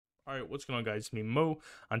Alright, what's going on guys, it's me Mo,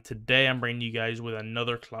 and today I'm bringing you guys with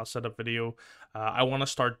another class setup video. I want to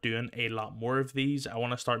start doing a lot more of these. I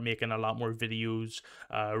want to start making a lot more videos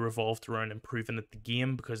revolved around improving at the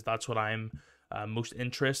game, because that's what I'm most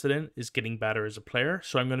interested in, is getting better as a player.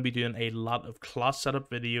 So I'm going to be doing a lot of class setup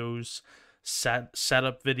videos,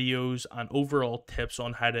 setup videos, and overall tips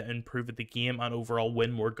on how to improve at the game and overall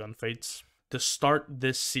win more gunfights. To start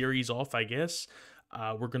this series off, I guess,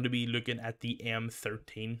 we're going to be looking at the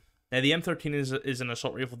M13. Now, the M13 is an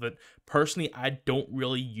assault rifle that, personally, I don't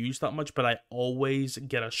really use that much, but I always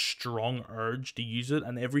get a strong urge to use it,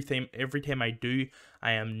 and every time I do,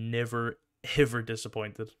 I am never, ever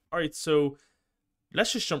disappointed. Alright, so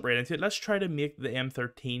let's just jump right into it. Let's try to make the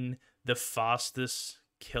M13 the fastest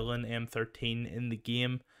killing M13 in the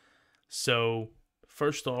game. So,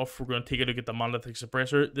 first off, we're going to take a look at the monolithic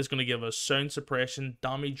suppressor. This is going to give us sound suppression,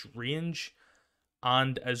 damage range,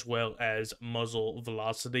 and as well as muzzle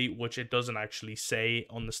velocity, which it doesn't actually say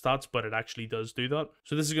on the stats, but it actually does do that.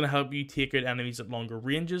 So this is going to help you take out enemies at longer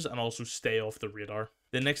ranges and also stay off the radar.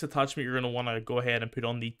 The next attachment, you're going to want to go ahead and put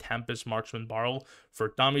on the Tempest Marksman barrel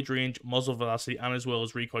for damage range, muzzle velocity, and as well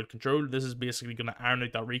as recoil control. This is basically going to iron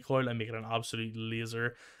out that recoil and make it an absolute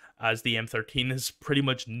laser, as the M13 is pretty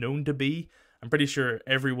much known to be. I'm pretty sure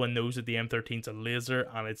everyone knows that the M13 is a laser,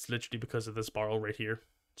 and it's literally because of this barrel right here.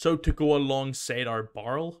 So to go alongside our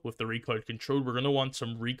barrel with the recoil control, we're going to want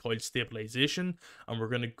some recoil stabilization, and we're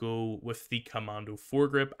going to go with the Commando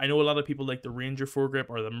foregrip. I know a lot of people like the Ranger foregrip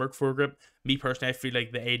or the Merc foregrip. Me personally, I feel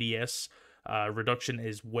like the ADS reduction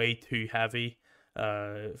is way too heavy,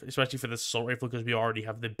 especially for this assault rifle, because we already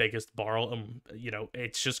have the biggest barrel, and you know,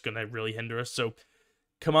 it's just going to really hinder us. So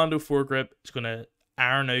Commando foregrip is going to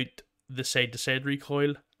iron out the side-to-side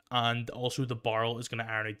recoil, and also the barrel is going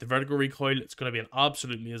to iron out the vertical recoil. It's going to be an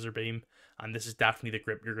absolute laser beam, and this is definitely the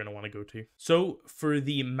grip you're going to want to go to. So for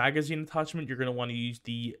the magazine attachment, you're going to want to use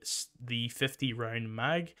the 50 round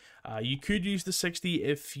mag. You could use the 60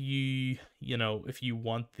 if you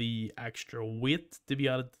want the extra weight to be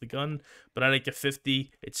added to the gun, but I like a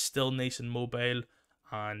 50. It's still nice and mobile.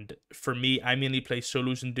 And for me, I mainly play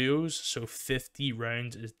solos and duos, so 50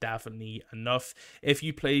 rounds is definitely enough. If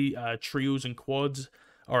you play trios and quads,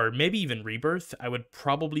 or maybe even Rebirth, I would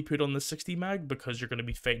probably put on the 60 mag, because you're going to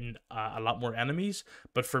be fighting a lot more enemies.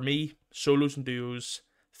 But for me, solos and duos,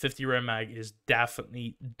 50 round mag is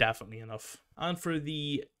definitely enough. And for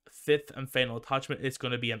the fifth and final attachment, it's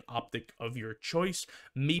going to be an optic of your choice.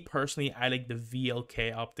 Me personally, I like the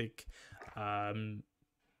VLK optic,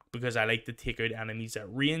 because I like to take out enemies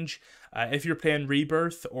at range. If you're playing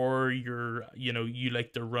Rebirth, or you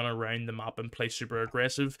like to run around the map and play super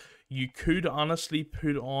aggressive, you could honestly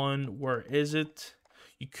put on, where is it?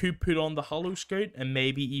 You could put on the Hollow Scout and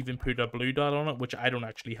maybe even put a blue dot on it, which I don't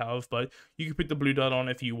actually have, but you could put the blue dot on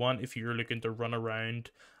if you want, if you're looking to run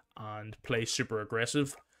around and play super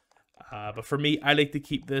aggressive. But for me, I like to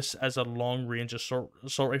keep this as a long-range assault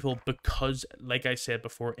rifle, because, like I said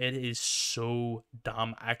before, it is so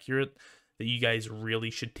damn accurate that you guys really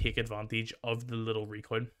should take advantage of the little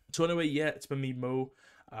recoil. So anyway, yeah, it's been me, Mo.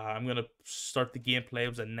 I'm going to start the gameplay. It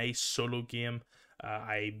was a nice solo game.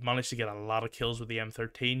 I managed to get a lot of kills with the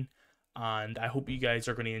M13. And I hope you guys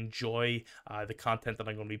are going to enjoy the content that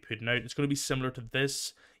I'm going to be putting out. It's going to be similar to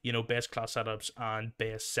this, best class setups and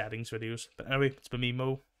best settings videos. But anyway, it's been me,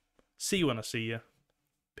 Mo. See you when I see you.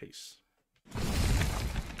 Peace.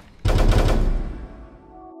 2-1 Bravo,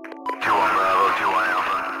 2-1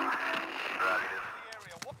 Alpha.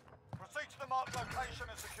 Proceed to the marked location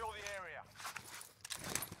and secure the area.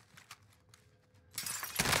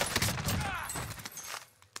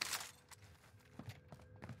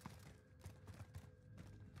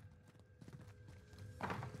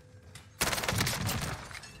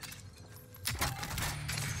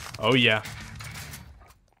 Oh yeah.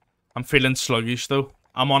 I'm feeling sluggish though.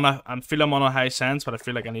 I feel I'm on a high sense, but I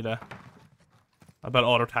feel like I need a bit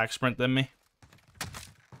auto attack sprint in me.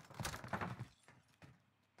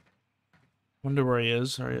 Wonder where he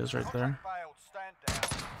is. There he is, right there.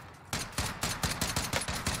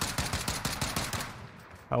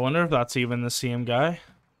 I wonder if that's even the same guy.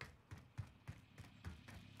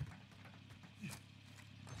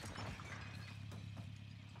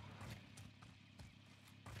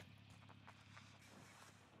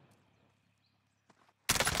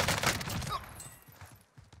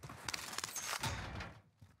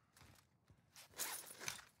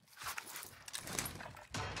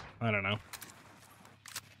 I don't know.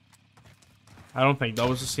 I don't think that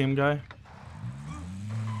was the same guy.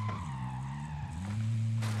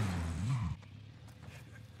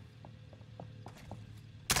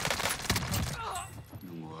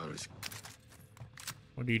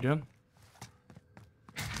 Where'd are you doing?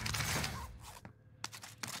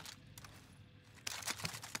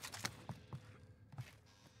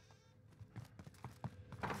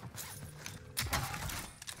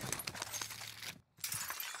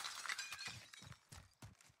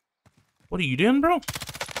 What are you doing, bro?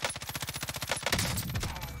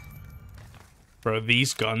 Bro,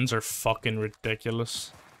 these guns are fucking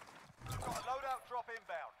ridiculous. Got a loadout drop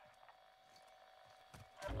inbound.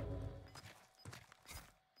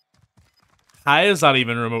 How is that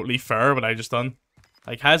even remotely fair, what I just done?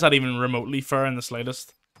 Like, how is that even remotely fair in the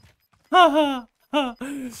slightest? Ha ha ha.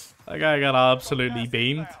 That guy got absolutely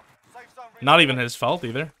beamed. Safe zone Not even his fault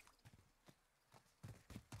either.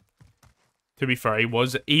 To be fair,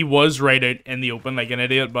 he was right out in the open like an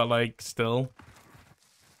idiot, but like still.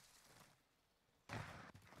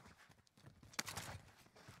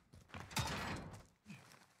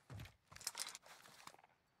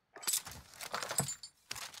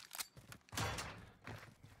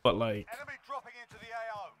 But like, enemy dropping into the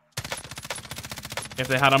AO. if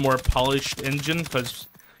they had a more polished engine, because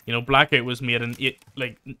you know Blackout was made in 8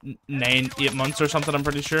 months or something. I'm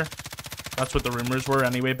pretty sure that's what the rumors were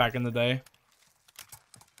anyway back in the day.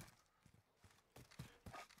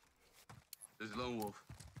 This is Lone Wolf.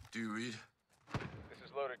 Do you read? This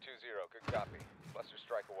is Loader 2-0. Good copy. Buster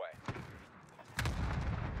strike away.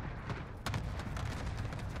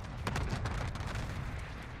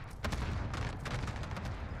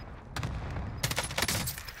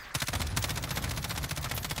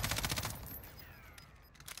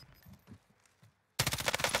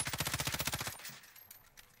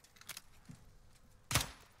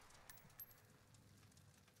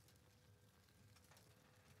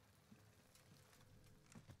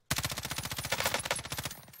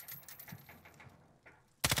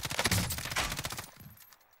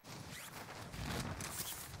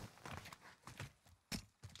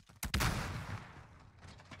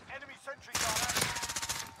 Enemy sentry gun active.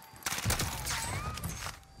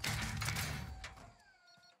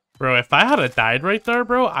 Bro, if I had died right there,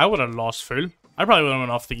 bro, I would have lost full. I probably would have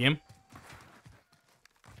went off the game.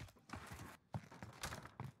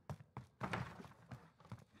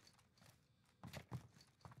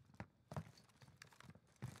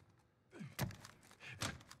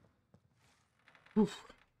 Oof.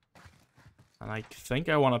 And I think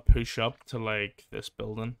I want to push up to like this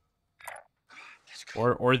building.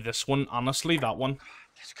 Or this one, honestly, that one.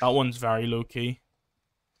 That one's very low key.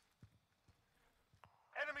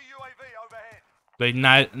 Enemy UAV overhead. Like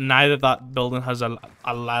now that building has a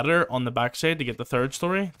ladder on the backside to get the third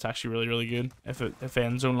story, it's actually really good if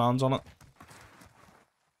end zone lands on it.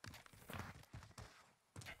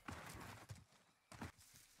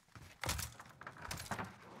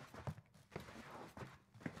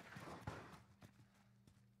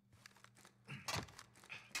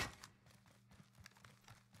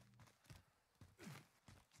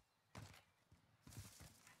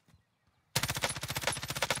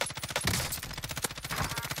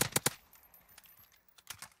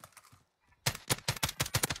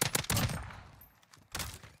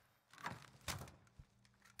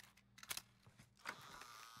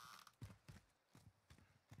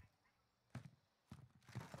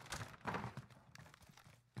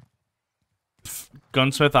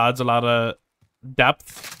 Gunsmith adds a lot of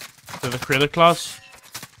depth to the creator class,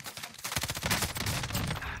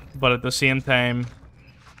 but at the same time,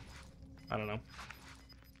 I don't know.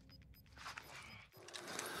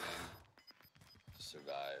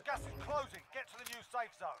 Survive. Gas is closing. Get to the new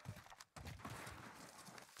safe zone.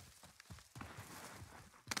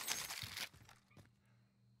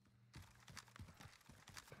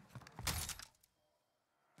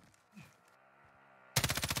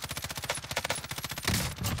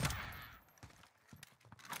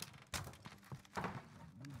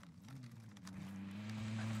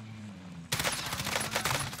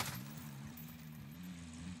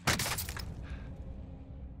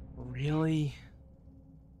 Really?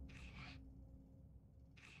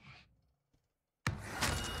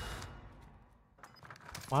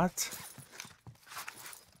 What?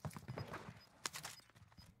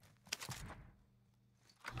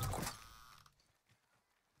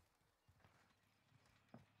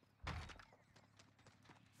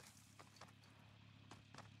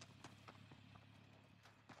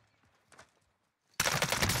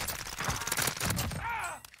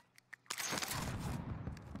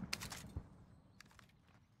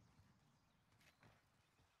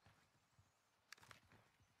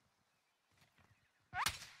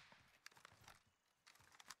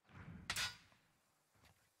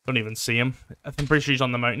 Don't even see him. I'm pretty sure he's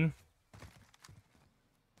on the mountain.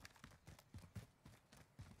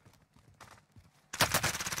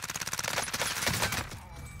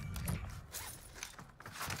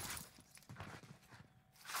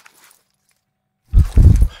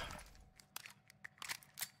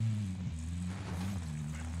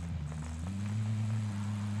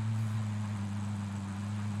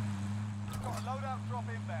 Got a loadout drop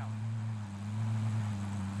inbound.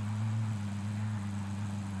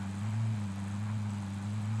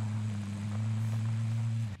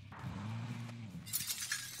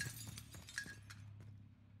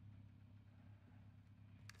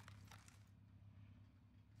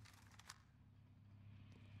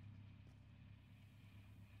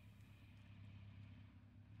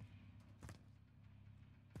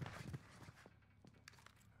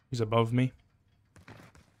 He's above me.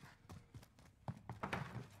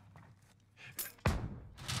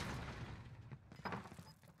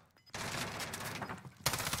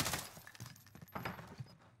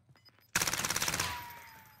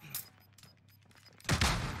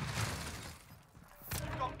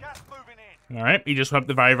 You've got gas moving in. Alright, he just went up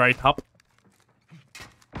the very, very top.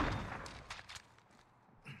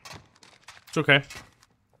 It's okay.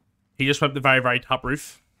 He just went up the very, very top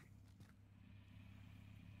roof.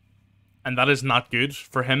 And that is not good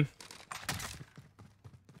for him.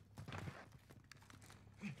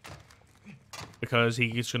 Because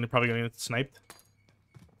he's probably going to get sniped.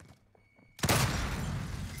 Less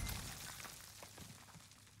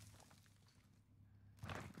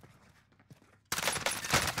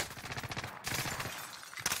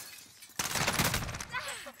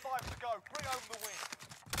than 5 to go. Bring home the win.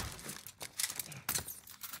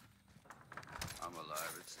 I'm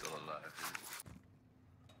alive. It's still alive.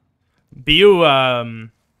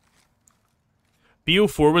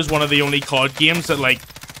 BO4 was one of the only COD games that, like,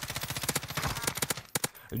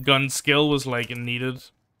 gun skill was, like, needed.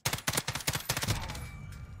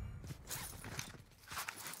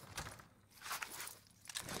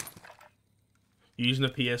 Using a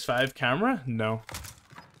PS5 camera? No.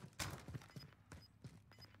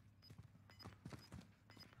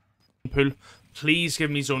 Pool. Please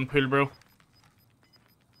give me zone pool, bro.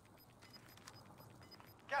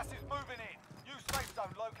 Gas is moving in. New safe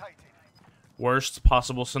zone located. Worst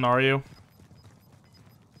possible scenario.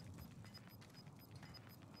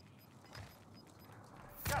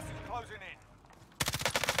 Gas is closing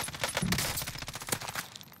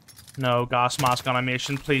in. No, gas mask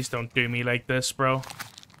animation. Please don't do me like this, bro.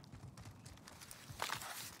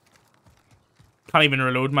 Can't even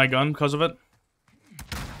reload my gun because of it.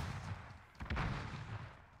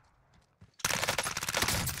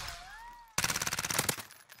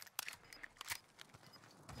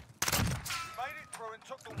 Made it through and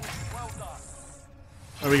took the win. Well done.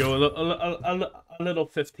 There we go. A little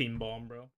 15 bomb, bro.